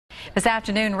This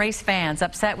afternoon, race fans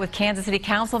upset with Kansas City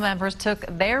Council members took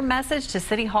their message to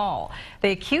City Hall.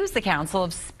 They accused the council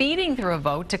of speeding through a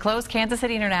vote to close Kansas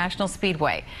City International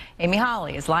Speedway. Amy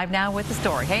Holly is live now with the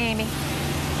story. Hey, Amy.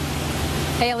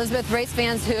 Hey, Elizabeth, race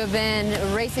fans who have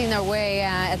been racing their way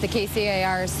at the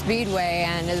KCIR Speedway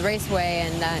and the Raceway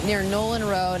and near Nolan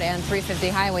Road and 350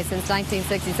 Highway since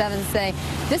 1967 say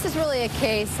this is really a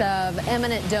case of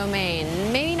eminent domain.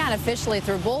 Maybe not officially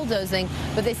through bulldozing,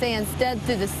 but they say instead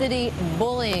through the city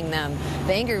bullying them.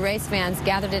 The angry race fans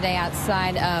gathered today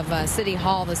outside of City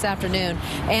Hall this afternoon,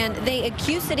 and they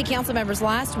accused city council members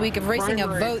last week of racing a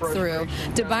vote through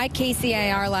to buy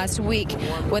KCIR last week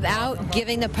without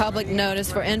giving the public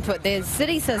notice for input. The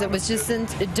city says it was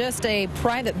just a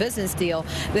private business deal.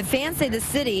 The fans say the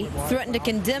city threatened to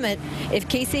condemn it if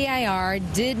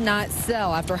KCIR did not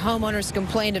sell after homeowners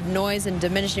complained of noise and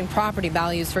diminishing property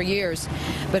values for years.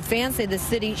 But fans say the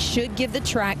city should give the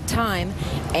track time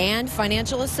and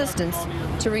financial assistance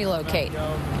to relocate.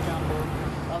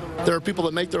 There are people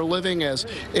that make their living as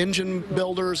engine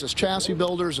builders, as chassis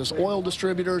builders, as oil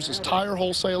distributors, as tire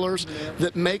wholesalers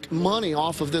that make money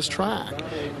off of this track.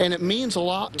 And it means a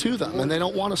lot to them, and they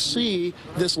don't want to see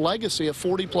this legacy of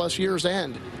 40-plus years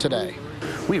end today.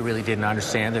 We really didn't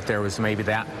understand that there was maybe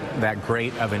that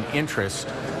great of an interest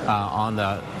on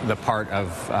the part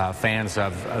of fans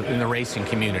in the racing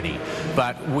community.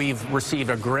 But we've received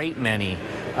a great many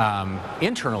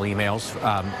internal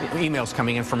emails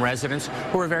coming in from residents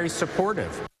who are very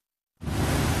supportive.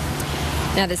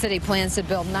 Now, the city plans to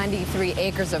build 93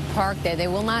 acres of park there. They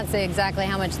will not say exactly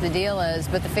how much the deal is,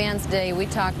 but the fans today we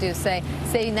talked to say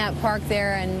saving that park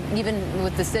there, and even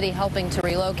with the city helping to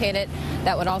relocate it,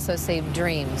 that would also save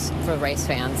dreams for race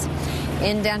fans.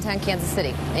 In downtown Kansas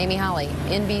City, Amy Holly,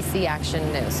 NBC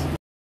Action News.